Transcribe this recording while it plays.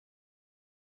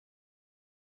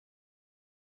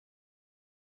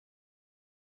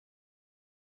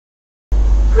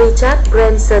Richard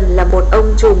Branson là một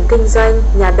ông trùm kinh doanh,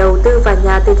 nhà đầu tư và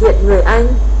nhà từ thiện người Anh.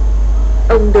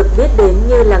 Ông được biết đến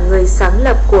như là người sáng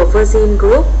lập của Virgin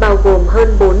Group, bao gồm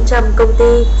hơn 400 công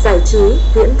ty, giải trí,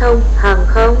 viễn thông, hàng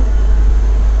không,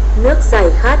 nước giải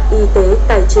khát, y tế,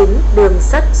 tài chính, đường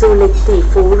sắt, du lịch. Tỷ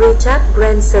phú Richard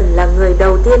Branson là người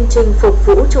đầu tiên chinh phục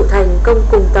vũ trụ thành công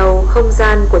cùng tàu không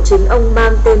gian của chính ông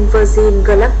mang tên Virgin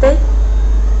Galactic.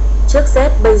 Trước Jeff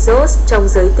Bezos trong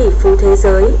giới tỷ phú thế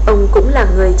giới, ông cũng là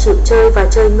người chịu chơi và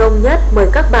chơi ngông nhất. Mời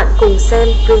các bạn cùng xem.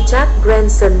 Richard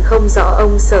Branson không rõ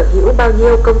ông sở hữu bao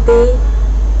nhiêu công ty.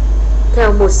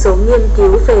 Theo một số nghiên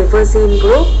cứu về Virgin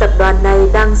Group, tập đoàn này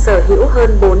đang sở hữu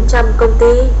hơn 400 công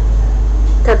ty.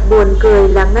 Thật buồn cười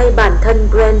là ngay bản thân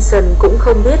Branson cũng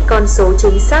không biết con số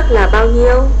chính xác là bao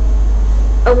nhiêu.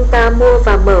 Ông ta mua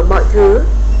và mở mọi thứ.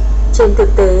 Trên thực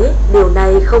tế, điều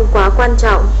này không quá quan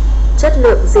trọng. Chất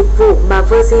lượng dịch vụ mà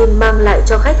Virgin mang lại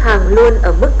cho khách hàng luôn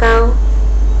ở mức cao.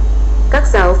 Các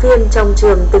giáo viên trong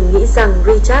trường từng nghĩ rằng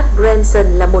Richard Branson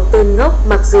là một tên ngốc,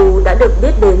 mặc dù đã được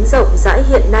biết đến rộng rãi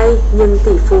hiện nay, nhưng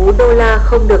tỷ phú đô la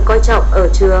không được coi trọng ở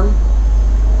trường.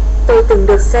 Tôi từng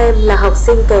được xem là học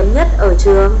sinh kém nhất ở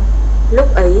trường.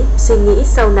 Lúc ấy, suy nghĩ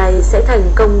sau này sẽ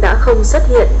thành công đã không xuất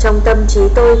hiện trong tâm trí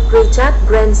tôi. Richard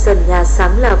Branson, nhà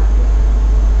sáng lập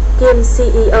kiêm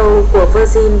CEO của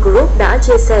Virgin Group, đã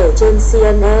chia sẻ trên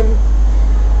CNN.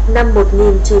 Năm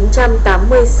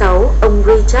 1986, ông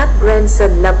Richard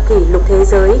Branson lập kỷ lục thế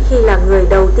giới khi là người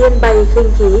đầu tiên bay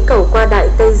khinh khí cầu qua Đại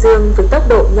Tây Dương với tốc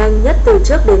độ nhanh nhất từ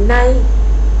trước đến nay.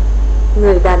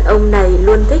 Người đàn ông này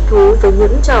luôn thích thú với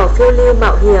những trò phiêu lưu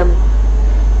mạo hiểm.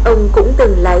 Ông cũng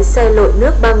từng lái xe lội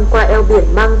nước băng qua eo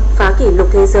biển Măng, phá kỷ lục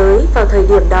thế giới vào thời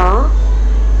điểm đó.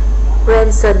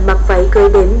 Branson mặc váy cưới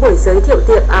đến buổi giới thiệu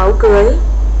tiệm áo cưới.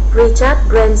 Richard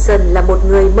Branson là một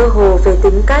người mơ hồ về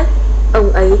tính cách.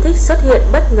 Ông ấy thích xuất hiện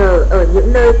bất ngờ ở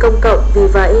những nơi công cộng. Vì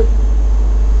vậy,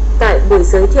 tại buổi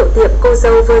giới thiệu tiệm, cô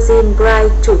dâu Virgin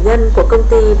Bride, chủ nhân của công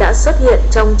ty, đã xuất hiện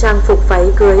trong trang phục váy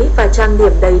cưới và trang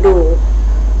điểm đầy đủ.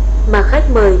 Mà khách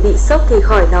mời bị sốc thì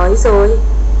khỏi nói rồi.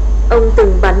 Ông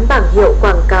từng bắn bảng hiệu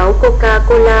quảng cáo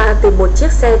Coca-Cola từ một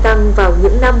chiếc xe tăng vào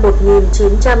những năm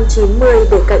 1990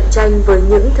 để cạnh tranh với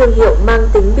những thương hiệu mang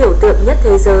tính biểu tượng nhất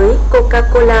thế giới,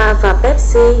 Coca-Cola và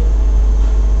Pepsi.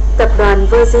 Tập đoàn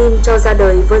Virgin cho ra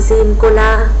đời Virgin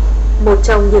Cola. Một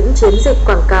trong những chiến dịch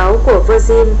quảng cáo của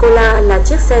Virgin Cola là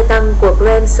chiếc xe tăng của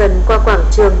Branson qua quảng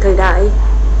trường thời đại.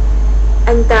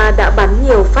 Anh ta đã bắn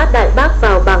nhiều phát đại bác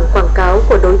vào bảng quảng cáo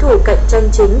của đối thủ cạnh tranh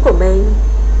chính của mình.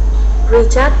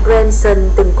 Richard Branson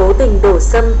từng cố tình đổ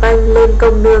champagne lên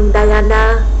công nương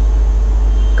Diana.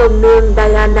 Công nương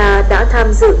Diana đã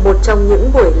tham dự một trong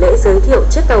những buổi lễ giới thiệu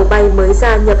chiếc tàu bay mới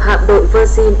gia nhập hạm đội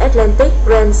Virgin Atlantic.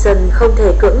 Branson không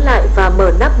thể cưỡng lại và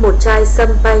mở nắp một chai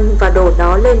champagne và đổ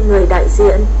nó lên người đại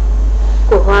diện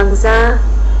của hoàng gia.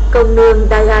 Công nương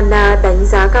Diana đánh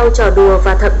giá cao trò đùa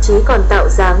và thậm chí còn tạo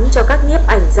dáng cho các nhiếp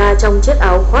ảnh gia trong chiếc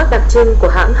áo khoác đặc trưng của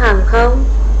hãng hàng không.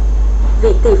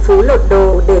 Vị tỷ phú lột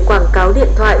đồ để quảng cáo điện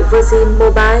thoại Virgin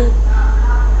Mobile.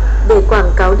 Để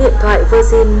quảng cáo điện thoại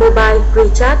Virgin Mobile,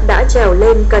 Richard đã trèo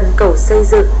lên cần cẩu xây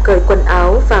dựng, cởi quần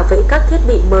áo và vẫy các thiết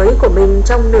bị mới của mình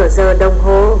trong nửa giờ đồng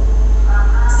hồ.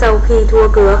 Sau khi thua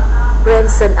cược,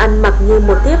 Branson ăn mặc như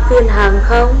một tiếp viên hàng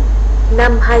không.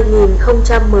 Năm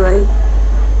 2010,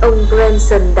 ông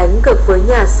Branson đánh cược với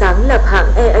nhà sáng lập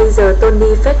hãng Air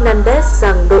Tony Fernandez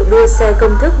rằng đội đua xe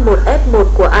công thức 1S1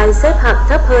 của ai xếp hạng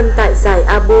thấp hơn tại giải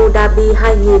Abu Dhabi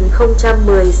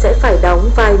 2010 sẽ phải đóng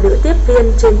vai nữ tiếp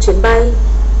viên trên chuyến bay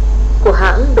của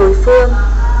hãng đối phương.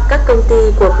 Các công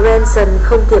ty của Branson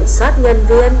không kiểm soát nhân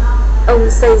viên.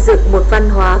 Ông xây dựng một văn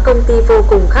hóa công ty vô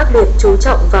cùng khác biệt, chú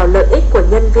trọng vào lợi ích của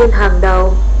nhân viên hàng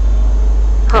đầu.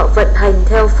 Họ vận hành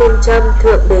theo phương châm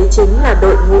thượng đế chính là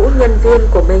đội ngũ nhân viên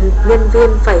của mình. Nhân viên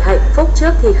phải hạnh phúc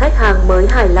trước thì khách hàng mới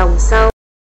hài lòng sau.